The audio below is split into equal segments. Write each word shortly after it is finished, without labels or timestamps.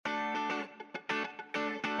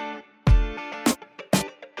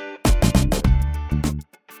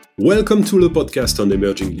Welcome to the podcast on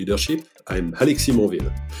emerging leadership. I'm Alexis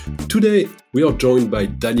Monville. Today, we are joined by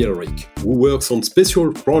Daniel Riek, who works on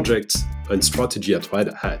special projects and strategy at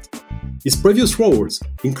Red Hat. His previous roles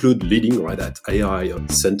include leading Red Hat AI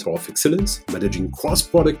Center of Excellence, managing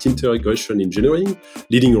cross-product integration engineering,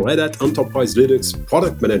 leading Red Hat Enterprise Linux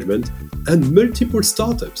product management, and multiple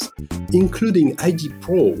startups, including ID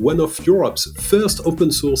Pro, one of Europe's first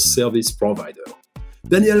open-source service provider.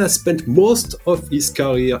 Daniel has spent most of his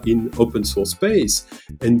career in open source space,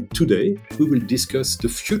 and today we will discuss the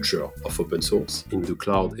future of open source in the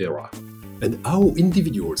cloud era and how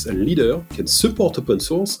individuals and leaders can support open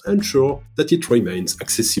source and ensure that it remains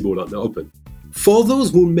accessible and open. For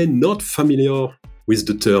those who may not familiar with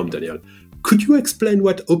the term, Daniel, could you explain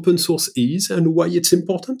what open source is and why it's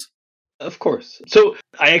important? Of course. So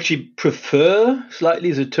I actually prefer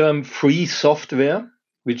slightly the term free software,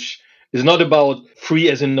 which is not about free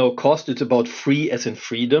as in no cost. It's about free as in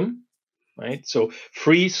freedom, right? So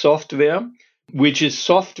free software, which is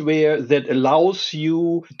software that allows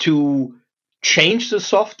you to change the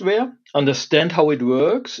software, understand how it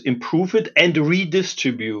works, improve it, and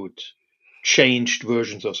redistribute changed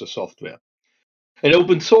versions of the software. And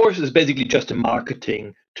open source is basically just a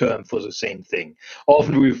marketing term for the same thing.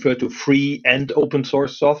 Often we refer to free and open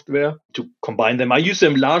source software to combine them. I use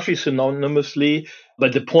them largely synonymously,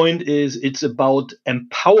 but the point is it's about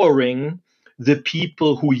empowering the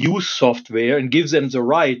people who use software and gives them the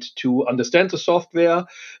right to understand the software,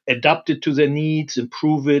 adapt it to their needs,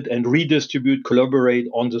 improve it, and redistribute, collaborate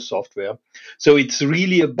on the software. So it's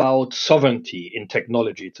really about sovereignty in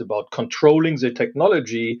technology. It's about controlling the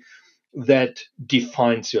technology that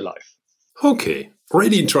defines your life. Okay,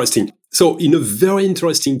 really interesting. So in a very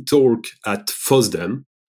interesting talk at FOSDEM,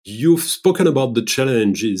 you've spoken about the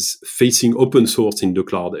challenges facing open source in the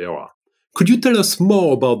cloud era. Could you tell us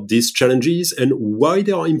more about these challenges and why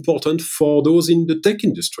they are important for those in the tech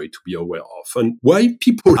industry to be aware of, and why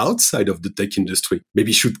people outside of the tech industry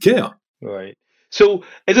maybe should care? Right. So,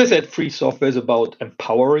 as I said, free software is about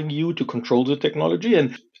empowering you to control the technology.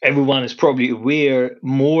 And everyone is probably aware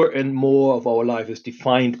more and more of our life is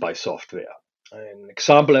defined by software. An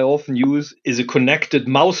example I often use is a connected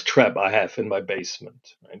mousetrap I have in my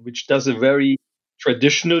basement, right, which does a very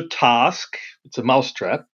traditional task. It's a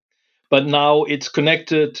mousetrap, but now it's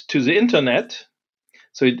connected to the internet.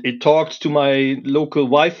 So it talks to my local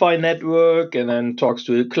Wi-Fi network and then talks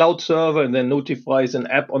to a cloud server and then notifies an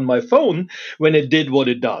app on my phone when it did what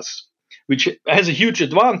it does, which has a huge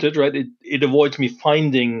advantage, right? It avoids me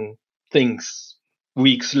finding things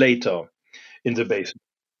weeks later in the basement,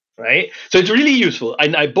 right? So it's really useful.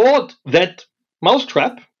 And I bought that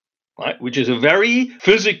mousetrap, right, which is a very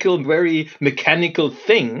physical, very mechanical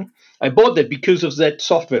thing. I bought that because of that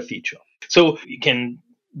software feature. So you can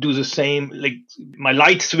do the same. Like my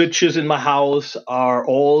light switches in my house are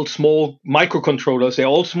all small microcontrollers. They're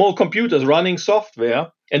all small computers running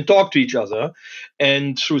software and talk to each other,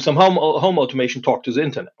 and through some home automation talk to the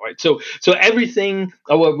internet, right? So everything,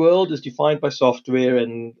 our world is defined by software,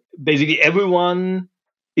 and basically everyone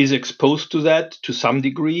is exposed to that to some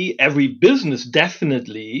degree. Every business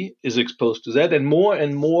definitely is exposed to that, and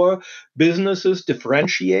more businesses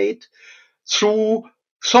differentiate through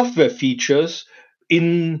software features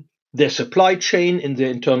in their supply chain, in their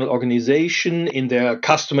internal organization, in their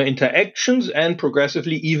customer interactions, and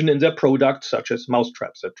progressively even in their products, such as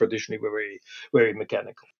mousetraps that traditionally were very, very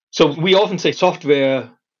mechanical. So we often say software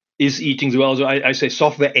is eating the world. So I say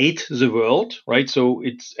software ate the world, right? So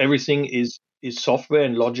it's everything is software,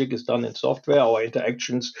 and logic is done in software. Our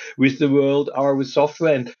interactions with the world are with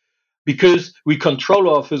software, and because we control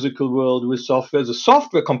our physical world with software, the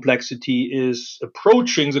software complexity is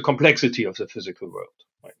approaching the complexity of the physical world.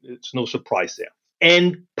 Right? It's no surprise there.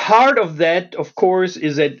 And part of that, of course,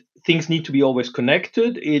 is that things need to be always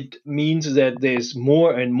connected. It means that there's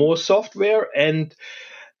more and more software, and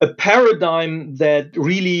a paradigm that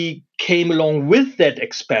really came along with that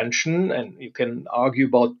expansion, and you can argue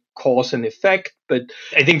about cause and effect, but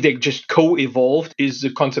I think they just co-evolved, is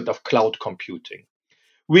the concept of cloud computing,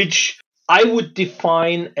 which I would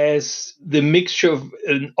define as the mixture of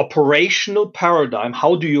an operational paradigm.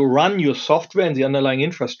 How do you run your software and the underlying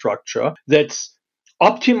infrastructure that's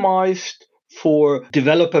optimized for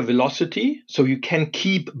developer velocity, so you can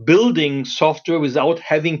keep building software without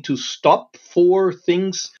having to stop for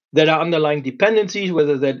things that are underlying dependencies,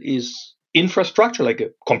 whether that is infrastructure like a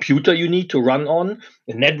computer you need to run on,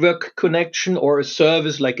 a network connection, or a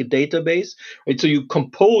service like a database. Right? So you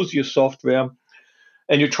compose your software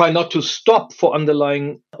and you try not to stop for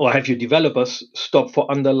underlying or have your developers stop for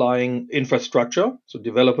underlying infrastructure, so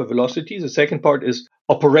developer velocity. The second part is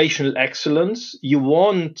operational excellence. You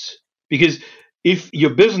want, because if your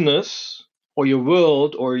business or your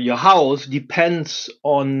world or your house depends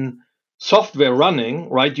on software running,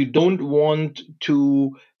 right, you don't want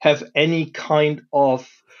to have any kind of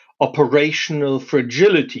operational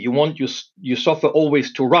fragility. You want your software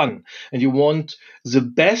always to run, and you want the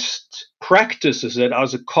best practices that are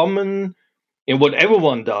the common in what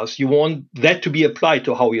everyone does. You want that to be applied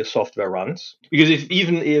to how your software runs, because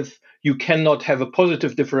even if you cannot have a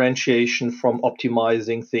positive differentiation from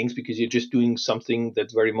optimizing things because you're just doing something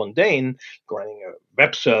that's very mundane, running a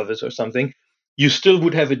web service or something, you still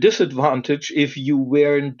would have a disadvantage if you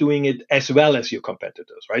weren't doing it as well as your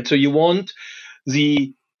competitors, right? So you want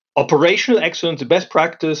the operational excellence, the best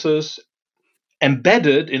practices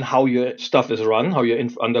embedded in how your stuff is run, how your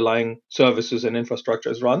underlying services and infrastructure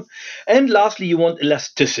is run. And lastly, you want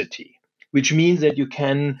elasticity, which means that you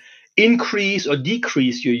can increase or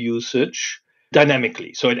decrease your usage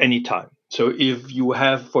dynamically, so at any time. So if you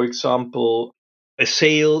have, for example, a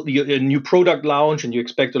sale, a new product launch, and you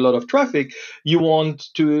expect a lot of traffic, you want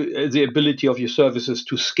the ability of your services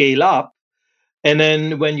to scale up. And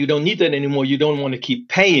then when you don't need that anymore, you don't want to keep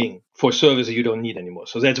paying for services you don't need anymore.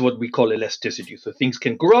 So that's what we call elasticity. So things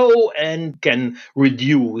can grow and can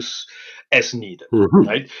reduce as needed,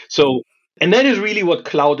 right? So, and that is really what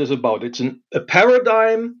cloud is about. It's a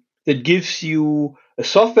paradigm that gives you a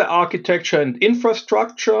software architecture and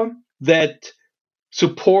infrastructure that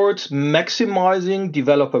supports maximizing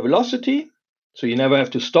developer velocity. So you never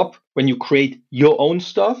have to stop when you create your own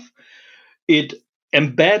stuff. It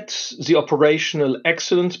embeds the operational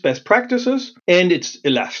excellence best practices, and it's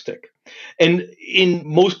elastic. And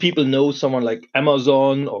most people know someone like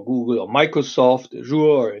Amazon or Google or Microsoft,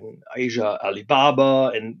 Azure, and Asia,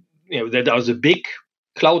 Alibaba, and that are the big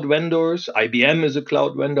cloud vendors. IBM is a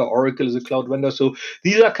cloud vendor, Oracle is a cloud vendor. So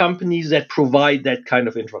these are companies that provide that kind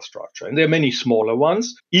of infrastructure. And there are many smaller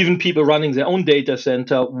ones. Even people running their own data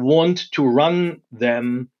center want to run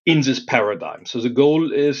them in this paradigm. So the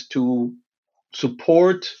goal is to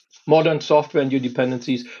support modern software and your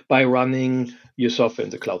dependencies by running your software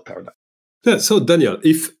in the cloud paradigm. Yeah, so Daniel,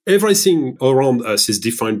 if everything around us is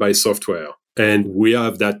defined by software and we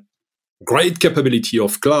have that great capability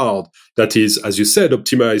of cloud that is, as you said,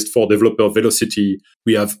 optimized for developer velocity,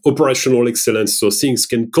 we have operational excellence, so things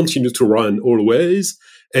can continue to run always,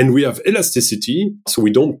 and we have elasticity, so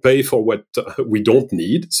we don't pay for what we don't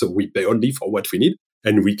need, so we pay only for what we need,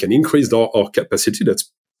 and we can increase our capacity.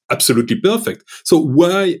 That's absolutely perfect. So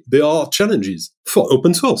why there are challenges for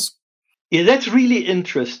open source? Yeah, that's really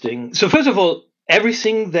interesting. So first of all,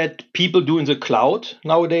 everything that people do in the cloud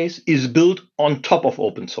nowadays is built on top of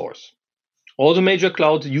open source. All the major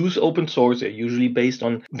clouds use open source. They're usually based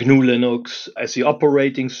on GNU Linux as the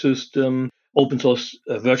operating system, open source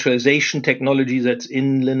virtualization technology that's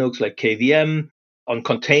in Linux like KVM, on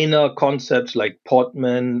container concepts like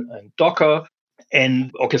Podman and Docker,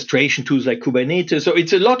 and orchestration tools like Kubernetes. So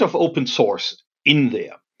it's a lot of open source in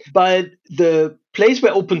there. But the place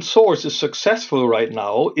where open source is successful right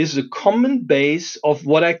now is the common base of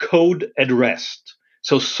what I code at rest.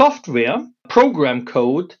 So software, program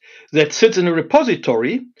code that sits in a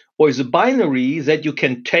repository or is a binary that you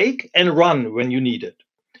can take and run when you need it.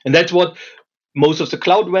 And that's what most of the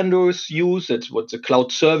cloud vendors use. That's what the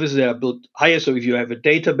cloud services they are built higher. So if you have a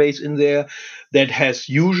database in there that has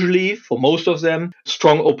usually, for most of them,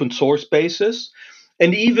 strong open source basis.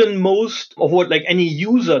 And even most of what like any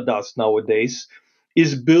user does nowadays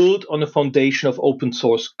is built on a foundation of open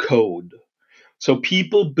source code. So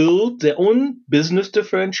people build their own business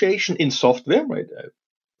differentiation in software, right?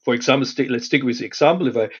 For example, let's stick with the example.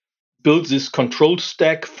 If I build this control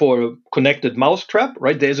stack for a connected mousetrap,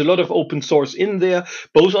 right? There's a lot of open source in there,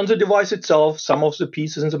 both on the device itself. Some of the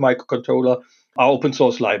pieces in the microcontroller are open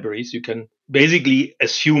source libraries. You can basically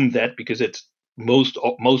assume that because it's most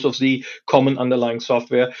of the common underlying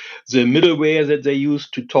software. The middleware that they use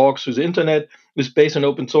to talk through the internet is based on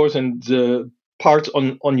open source, and the parts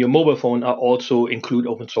on your mobile phone are also include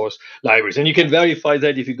open source libraries. And you can verify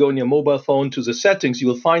that if you go on your mobile phone to the settings, you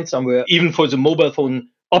will find somewhere, even for the mobile phone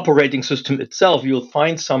operating system itself, you'll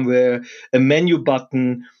find somewhere a menu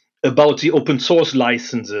button about the open source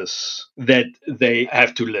licenses that they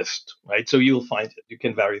have to list, right? So you'll find it. You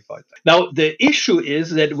can verify that. Now, the issue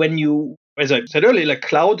is that when you, as I said earlier, like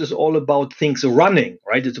cloud is all about things running,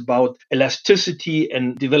 right? It's about elasticity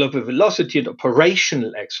and developer velocity and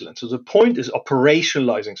operational excellence. So the point is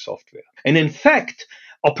operationalizing software. And in fact,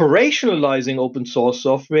 operationalizing open source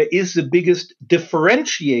software is the biggest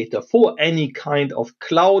differentiator for any kind of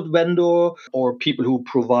cloud vendor or people who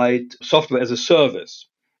provide software as a service.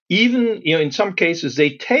 Even, in some cases,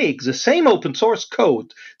 they take the same open source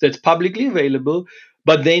code that's publicly available,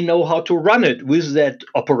 but they know how to run it with that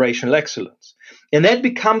operational excellence. And that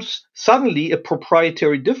becomes suddenly a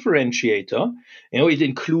proprietary differentiator. It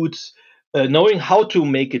includes knowing how to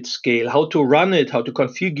make it scale, how to run it, how to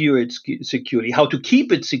configure it securely, how to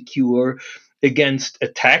keep it secure against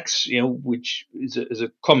attacks, which is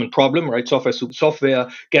a common problem, right? Software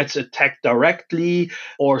gets attacked directly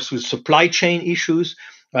or through supply chain issues,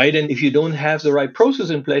 right? And if you don't have the right process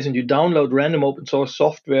in place and you download random open source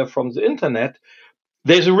software from the internet,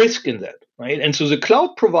 there's a risk in that, right? And so the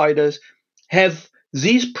cloud providers have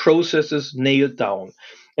these processes nailed down.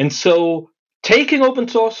 And so taking open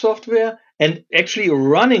source software and actually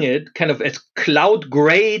running it kind of as cloud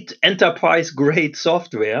grade, enterprise grade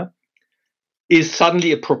software is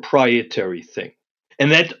suddenly a proprietary thing.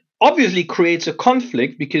 And that obviously creates a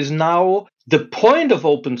conflict, because now the point of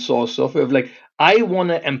open source software of I want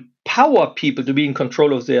to empower people to be in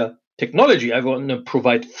control of their technology, I want to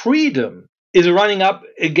provide freedom, is running up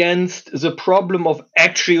against the problem of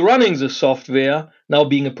actually running the software now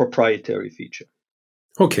being a proprietary feature.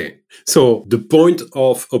 Okay, so the point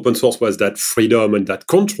of open source was that freedom and that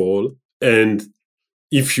control. And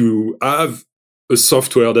if you have a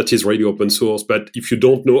software that is really open source, but if you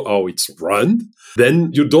don't know how it's run, then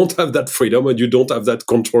you don't have that freedom and you don't have that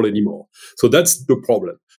control anymore. So that's the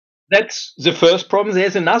problem. That's the first problem.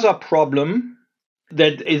 There's another problem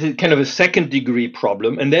that is kind of a second degree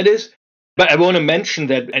problem, and that is, but I want to mention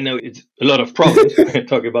that I know it's a lot of problems we're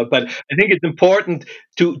talking about, but I think it's important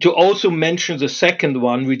to also mention the second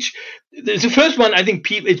one, which the first one, I think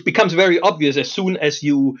it becomes very obvious as soon as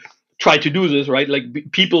you try to do this, right?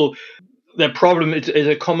 People, that problem is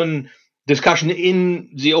a common discussion in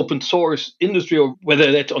the open source industry, or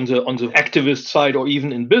whether that's on the activist side or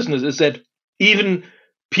even in business, is that even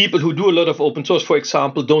people who do a lot of open source, for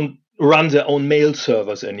example, don't run their own mail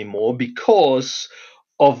servers anymore because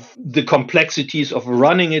of the complexities of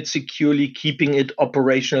running it securely, keeping it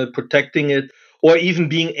operational, protecting it, or even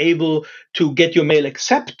being able to get your mail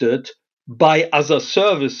accepted by other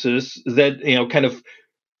services that, kind of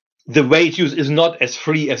the way it's used is not as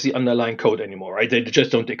free as the underlying code anymore, right? They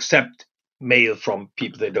just don't accept mail from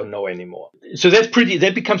people they don't know anymore. So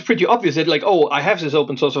that becomes pretty obvious that I have this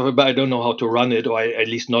open source software, but I don't know how to run it, or at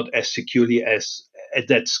least not as securely as at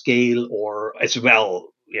that scale, or as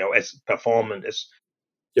well, as performant as.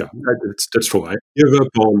 Yeah, that's true. I gave up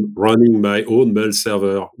on running my own mail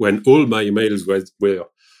server when all my emails were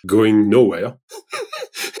going nowhere.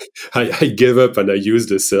 I gave up and I used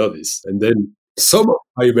the service. And then some of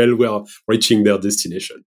my emails were reaching their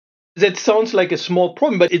destination. That sounds like a small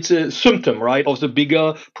problem, but it's a symptom, right, of the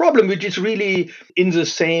bigger problem, which is really in the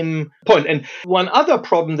same point. And one other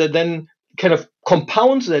problem that then kind of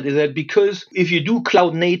compounds that is that because if you do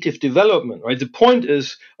cloud native development, right, the point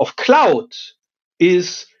of cloud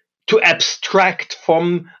is to abstract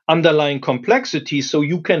from underlying complexity so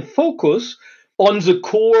you can focus on the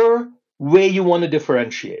core where you want to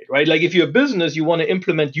differentiate, right? If you're a business, you want to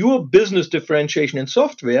implement your business differentiation in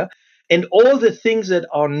software, and all the things that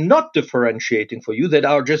are not differentiating for you, that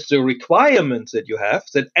are just the requirements that you have,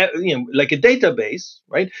 that, like a database,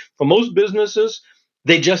 right? For most businesses,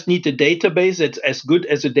 they just need a database that's as good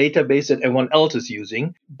as a database that everyone else is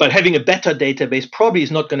using. But having a better database probably is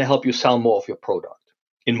not going to help you sell more of your product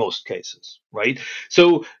in most cases, right?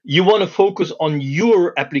 So you want to focus on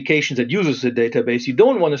your application that uses the database. You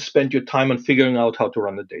don't want to spend your time on figuring out how to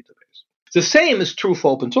run the database. The same is true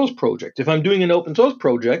for open source projects. If I'm doing an open source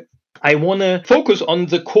project, I want to focus on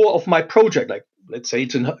the core of my project. Let's say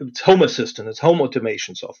it's home assistant, it's home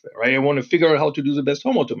automation software, right? I want to figure out how to do the best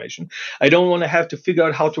home automation. I don't want to have to figure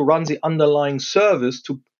out how to run the underlying service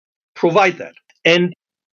to provide that. And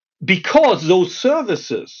because those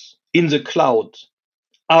services in the cloud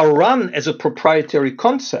are run as a proprietary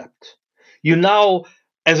concept, you now,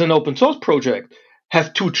 as an open source project,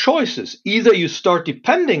 have two choices. Either you start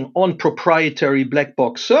depending on proprietary black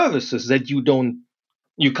box services that you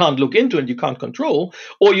can't look into and you can't control,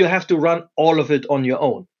 or you have to run all of it on your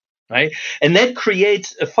own, right? And that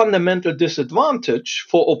creates a fundamental disadvantage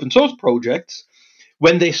for open source projects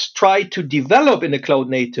when they try to develop in a cloud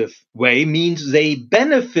native way. Means they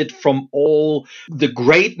benefit from all the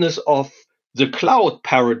greatness of the cloud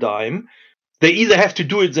paradigm. They either have to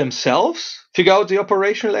do it themselves, figure out the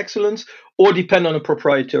operational excellence, or depend on a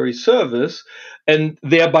proprietary service, and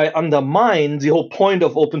thereby undermine the whole point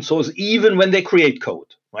of open source, even when they create code,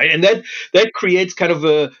 right? And that creates kind of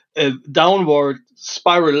a downward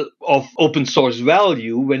spiral of open source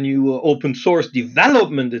value when you open source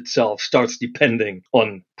development itself starts depending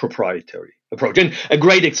on proprietary approach. And a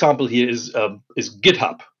great example here is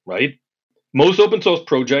GitHub, right? Most open source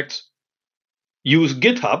projects use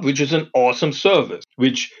GitHub, which is an awesome service,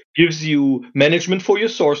 which gives you management for your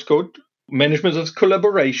source code, management of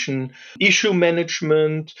collaboration, issue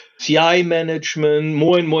management, CI management,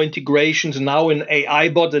 more and more integrations, now an AI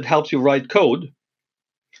bot that helps you write code.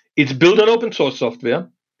 It's built on open source software,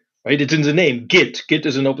 right? It's in the name, Git. Git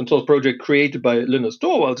is an open source project created by Linus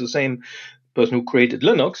Torvalds, the same person who created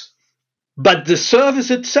Linux. But the service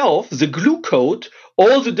itself, the glue code,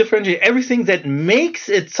 all the differentiate, everything that makes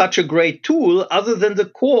it such a great tool, other than the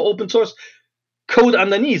core open source code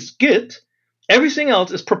underneath Git, everything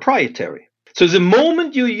else is proprietary. So the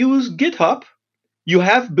moment you use GitHub, you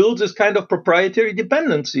have built this kind of proprietary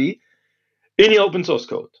dependency in your open source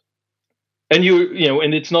code. And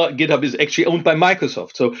and it's not, GitHub is actually owned by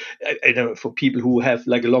Microsoft. So I know for people who have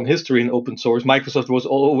like a long history in open source, Microsoft was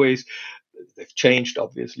always, they've changed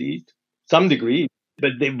obviously some degree,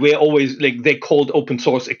 but they were always like, they called open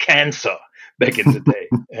source a cancer back in the day.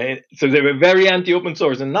 And so they were very anti-open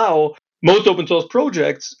source. And now most open source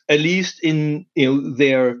projects, at least in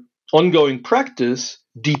their ongoing practice,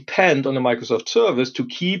 depend on the Microsoft service to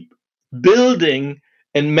keep building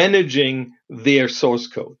and managing their source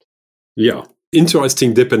code. Yeah,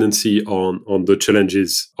 interesting dependency on the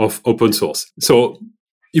challenges of open source. So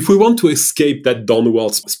if we want to escape that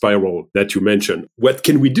downward spiral that you mentioned, what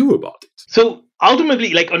can we do about it? So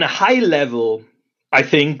ultimately, like on a high level, I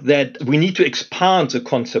think that we need to expand the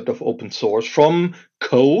concept of open source from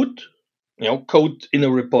code, code in a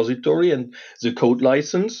repository and the code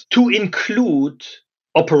license, to include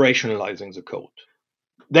operationalizing the code.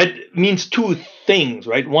 That means two things,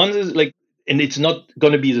 right? One is like, and it's not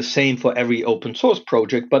going to be the same for every open source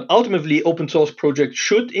project, but ultimately open source projects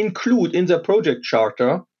should include in their project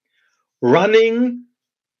charter running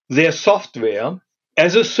their software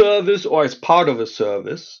as a service or as part of a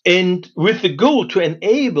service, and with the goal to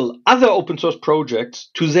enable other open source projects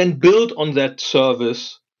to then build on that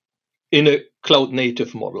service in a cloud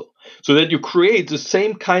native model, so that you create the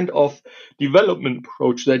same kind of development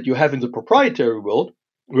approach that you have in the proprietary world,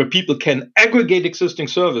 where people can aggregate existing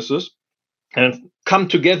services and come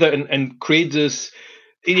together and create this.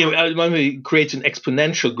 It creates an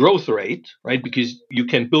exponential growth rate, right? Because you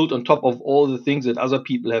can build on top of all the things that other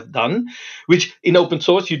people have done, which in open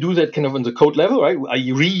source, you do that kind of on the code level, right? I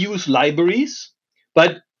reuse libraries,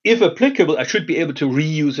 but if applicable, I should be able to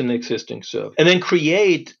reuse an existing service and then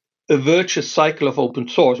create a virtuous cycle of open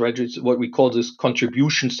source, right? It's what we call this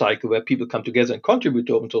contribution cycle, where people come together and contribute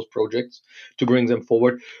to open source projects to bring them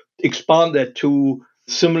forward. Expand that to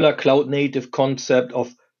similar cloud native concept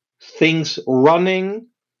of things running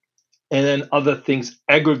and then other things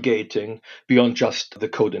aggregating beyond just the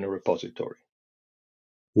code in a repository.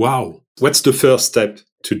 Wow. What's the first step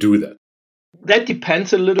to do that? That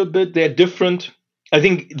depends a little bit. I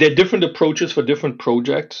think there are different approaches for different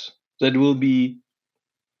projects that will be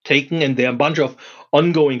taken, and there are a bunch of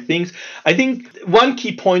ongoing things. I think one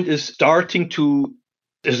key point is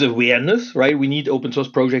is awareness, right? We need open source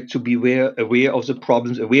projects to be aware of the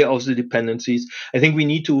problems, aware of the dependencies. I think we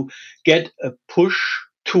need to get a push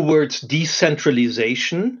towards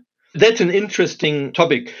decentralization. That's an interesting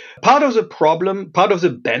topic. Part of the problem, part of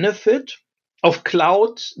the benefit of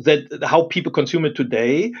cloud, that how people consume it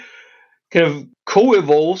today, kind of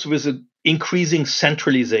co-evolves with an increasing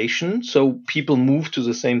centralization. So people move to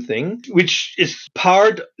the same thing, which is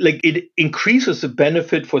it increases the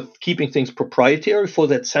benefit for keeping things proprietary for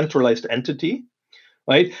that centralized entity,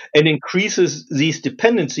 right? And increases these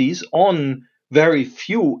dependencies on very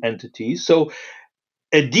few entities. So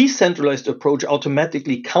a decentralized approach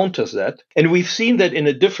automatically counters that. And we've seen that in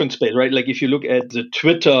a different space, right? Like if you look at the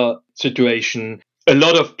Twitter situation, a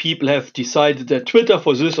lot of people have decided that Twitter,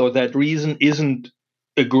 for this or that reason, isn't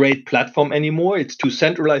a great platform anymore. It's too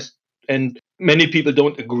centralized. And many people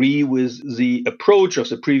don't agree with the approach of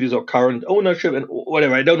the previous or current ownership and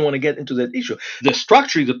whatever. I don't want to get into that issue. The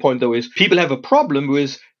structure, the point though, is people have a problem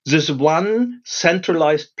with this one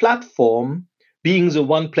centralized platform being the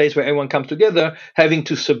one place where everyone comes together, having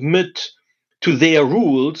to submit to their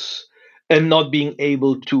rules and not being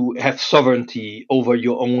able to have sovereignty over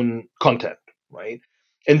your own content, right?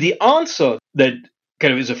 And the answer that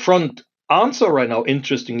kind of is a front answer right now,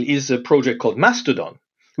 interestingly, is a project called Mastodon,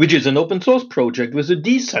 which is an open source project with a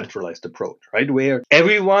decentralized approach, right? Where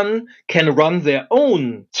everyone can run their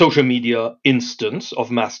own social media instance of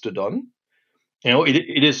Mastodon.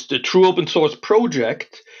 It is the true open source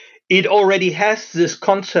project it already has this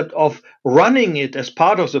concept of running it as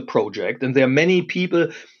part of the project. And there are many people,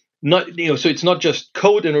 so it's not just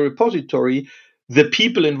code in a repository. The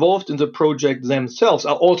people involved in the project themselves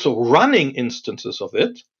are also running instances of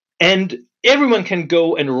it, and everyone can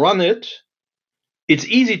go and run it. It's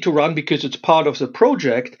easy to run because it's part of the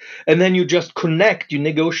project, and then you just connect, you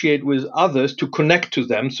negotiate with others to connect to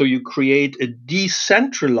them. So you create a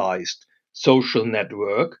decentralized social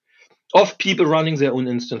network of people running their own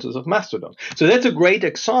instances of Mastodon. So that's a great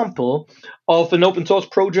example of an open source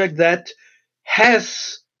project that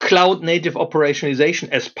has cloud native operationalization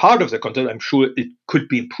as part of the content. I'm sure it could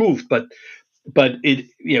be improved, but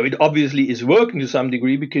it obviously is working to some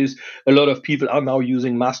degree because a lot of people are now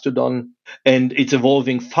using Mastodon, and it's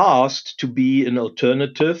evolving fast to be an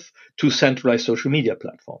alternative to centralized social media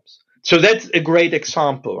platforms. So that's a great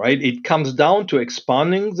example, right? It comes down to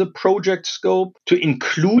expanding the project scope to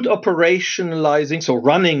include operationalizing, so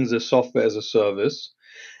running the software as a service,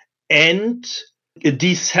 and a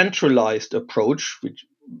decentralized approach, which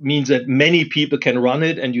means that many people can run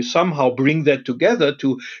it, and you somehow bring that together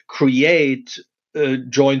to create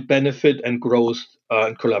joint benefit and growth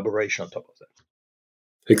and collaboration on top of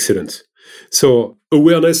that. Excellent. So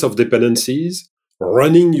awareness of dependencies,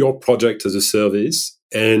 running your project as a service,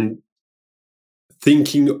 and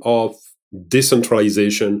thinking of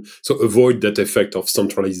decentralization. So avoid that effect of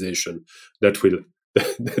centralization that will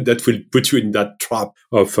that will put you in that trap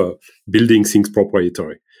of building things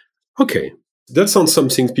proprietary. Okay, that sounds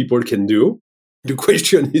something people can do. The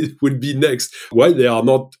question would be next why they are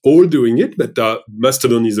not all doing it, but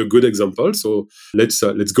Mastodon is a good example. So let's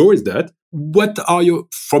go with that. What are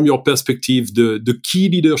from your perspective, the key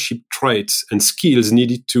leadership traits and skills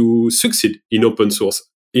needed to succeed in open source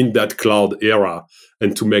in that cloud era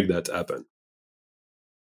and to make that happen?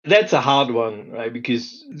 That's a hard one, right?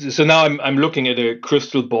 Because so now I'm looking at a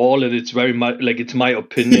crystal ball, and it's very much like it's my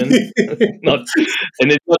opinion, not,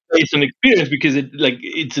 and it's not based on experience because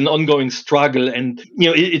it's an ongoing struggle, and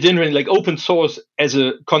it's interesting. Like open source as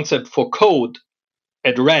a concept for code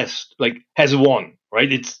at rest, has won,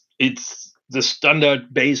 right? It's the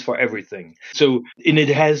standard base for everything. So, and it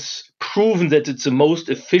has proven that it's the most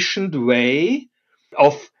efficient way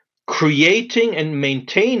of creating and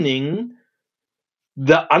maintaining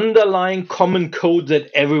the underlying common code that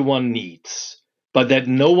everyone needs, but that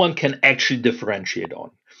no one can actually differentiate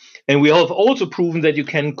on. And we have also proven that you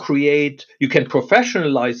can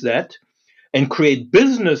professionalize that and create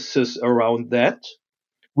businesses around that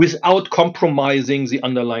without compromising the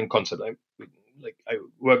underlying concept. I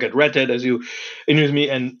work at Red Hat, as you introduced me,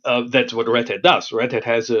 and that's what Red Hat does. Red Hat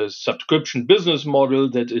has a subscription business model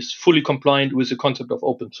that is fully compliant with the concept of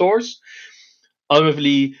open source.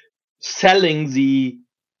 Ultimately,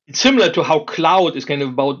 it's similar to how cloud is kind of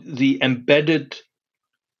about the embedded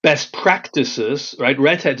best practices, right?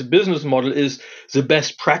 Red Hat's business model is the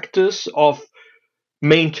best practice of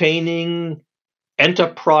maintaining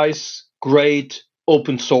enterprise grade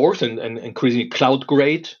open source and increasingly cloud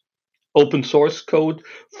grade open source code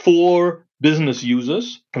for business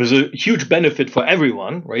users. There's a huge benefit for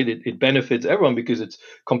everyone, right? It benefits everyone because it's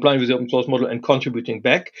compliant with the open source model and contributing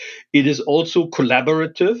back. It is also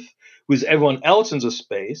collaborative with everyone else in the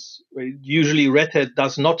space. Right? Usually Red Hat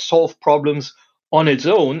does not solve problems on its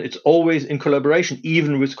own. It's always in collaboration,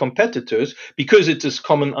 even with competitors, because it's this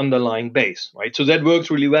common underlying base, right? So that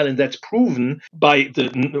works really well, and that's proven by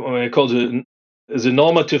what I call the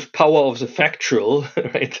normative power of the factual,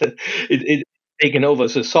 right? It taken over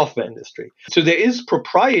the software industry. So there is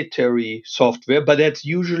proprietary software, but that's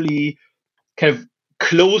usually kind of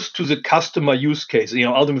close to the customer use case.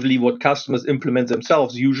 Ultimately what customers implement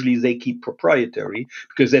themselves, usually they keep proprietary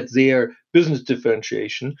because that's their business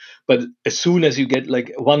differentiation. But as soon as you get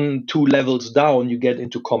 1-2 levels down, you get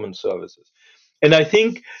into common services. And I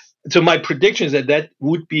think, so my prediction is that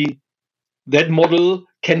model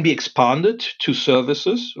can be expanded to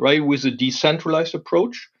services, right, with a decentralized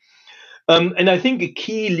approach. And I think a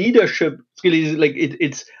key leadership skill is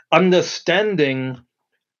it's understanding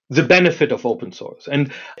the benefit of open source.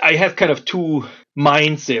 And I have kind of two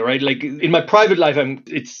minds there, right? Like in my private life,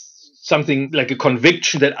 it's something like a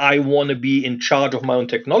conviction that I want to be in charge of my own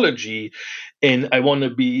technology, and I want to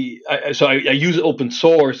be. I use open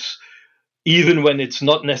source even when it's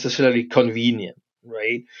not necessarily convenient,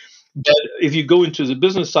 right? But if you go into the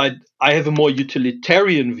business side, I have a more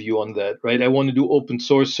utilitarian view on that, right? I want to do open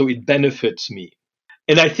source so it benefits me.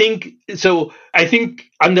 And I think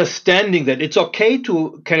understanding that it's okay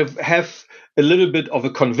to kind of have a little bit of a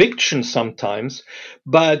conviction sometimes,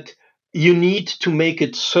 but you need to make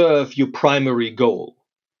it serve your primary goal,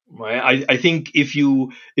 Right? I think if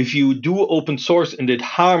you do open source and it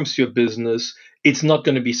harms your business, it's not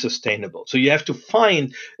going to be sustainable. So you have to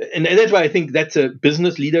find, and that's why I think that's a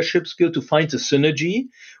business leadership skill, to find the synergy.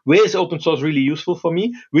 Where is open source really useful for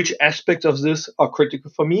me? Which aspects of this are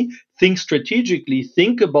critical for me? Think strategically,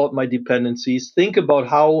 think about my dependencies, think about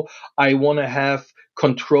how I want to have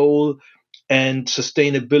control and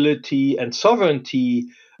sustainability and sovereignty,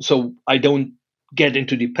 so I don't get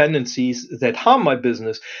into dependencies that harm my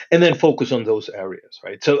business, and then focus on those areas,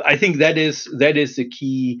 right? So I think that is the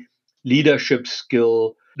key leadership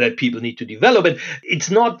skill that people need to develop. And it's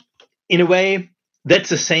not, in a way, that's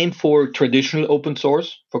the same for traditional open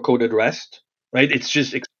source, for code at rest, right? It's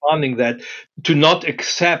just expanding that to not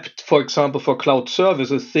accept, for example, for cloud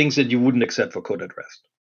services, things that you wouldn't accept for code at rest.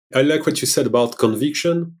 I like what you said about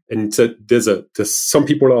conviction. And there's some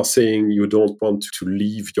people are saying you don't want to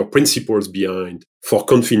leave your principles behind for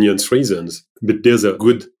convenience reasons. But there's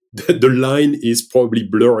the line is probably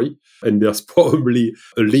blurry, and there's probably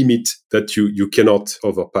a limit that you cannot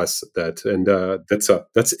overpass that. And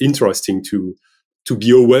that's interesting to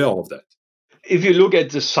be aware of that. If you look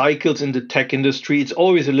at the cycles in the tech industry, it's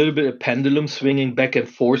always a little bit of pendulum swinging back and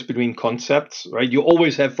forth between concepts, right? You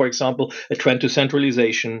always have, for example, a trend to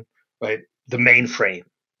centralization, right? The mainframe,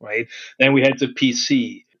 right? Then we had the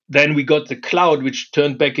PC. Then we got the cloud, which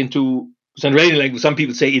turned back into centralization. Like some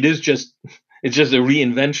people say, it's just a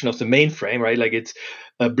reinvention of the mainframe, right? Like it's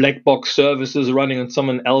black box services running on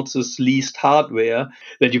someone else's leased hardware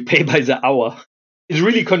that you pay by the hour. It's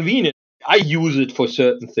really convenient. I use it for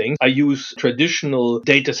certain things. I use traditional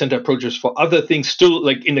data center approaches for other things, still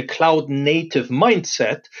like in a cloud native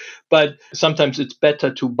mindset. But sometimes it's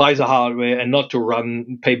better to buy the hardware and not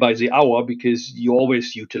to pay by the hour, because you're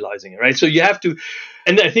always utilizing it, right? So you have to,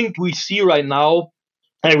 and I think we see right now,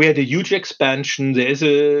 and we had a huge expansion. There is an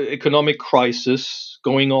economic crisis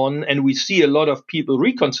going on, and we see a lot of people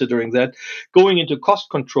reconsidering that, going into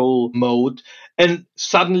cost control mode, and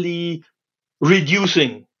suddenly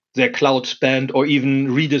reducing their cloud spend or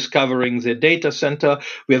even rediscovering their data center.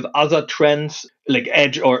 We have other trends like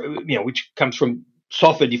edge, or which comes from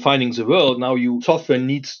software defining the world. Now software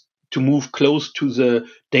needs to move close to the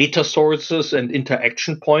data sources and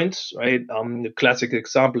interaction points, right? The classic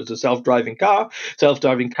example is a self-driving car.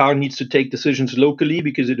 Self-driving car needs to take decisions locally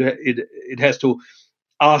because it has to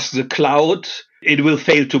ask the cloud. It will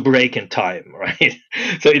fail to brake in time, right?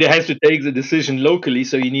 So it has to take the decision locally.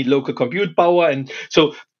 So you need local compute power. And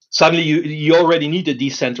so suddenly you already need a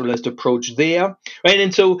decentralized approach there, right?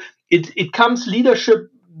 And so it comes, leadership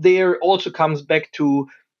there also comes back to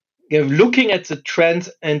looking at the trends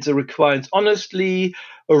and the requirements honestly,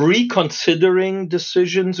 reconsidering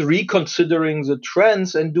decisions, reconsidering the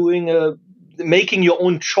trends, and making your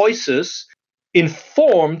own choices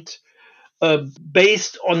informed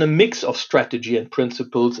based on a mix of strategy and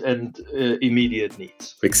principles and immediate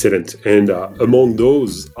needs. Excellent. And among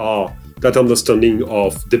those are that understanding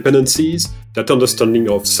of dependencies, that understanding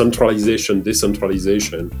of centralization,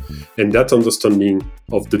 decentralization, and that understanding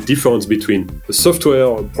of the difference between the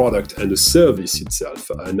software product and the service itself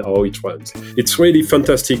and how it runs. It's really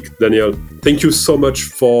fantastic, Daniel. Thank you so much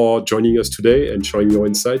for joining us today and sharing your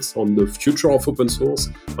insights on the future of open source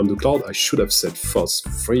on the cloud. I should have said first,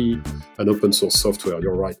 free and open source software.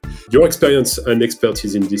 You're right. Your experience and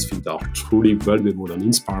expertise in this field are truly valuable and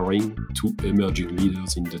inspiring to emerging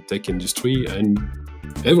leaders in the tech industry and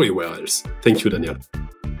everywhere else. Thank you, Daniel.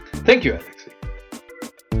 Thank you, Alex.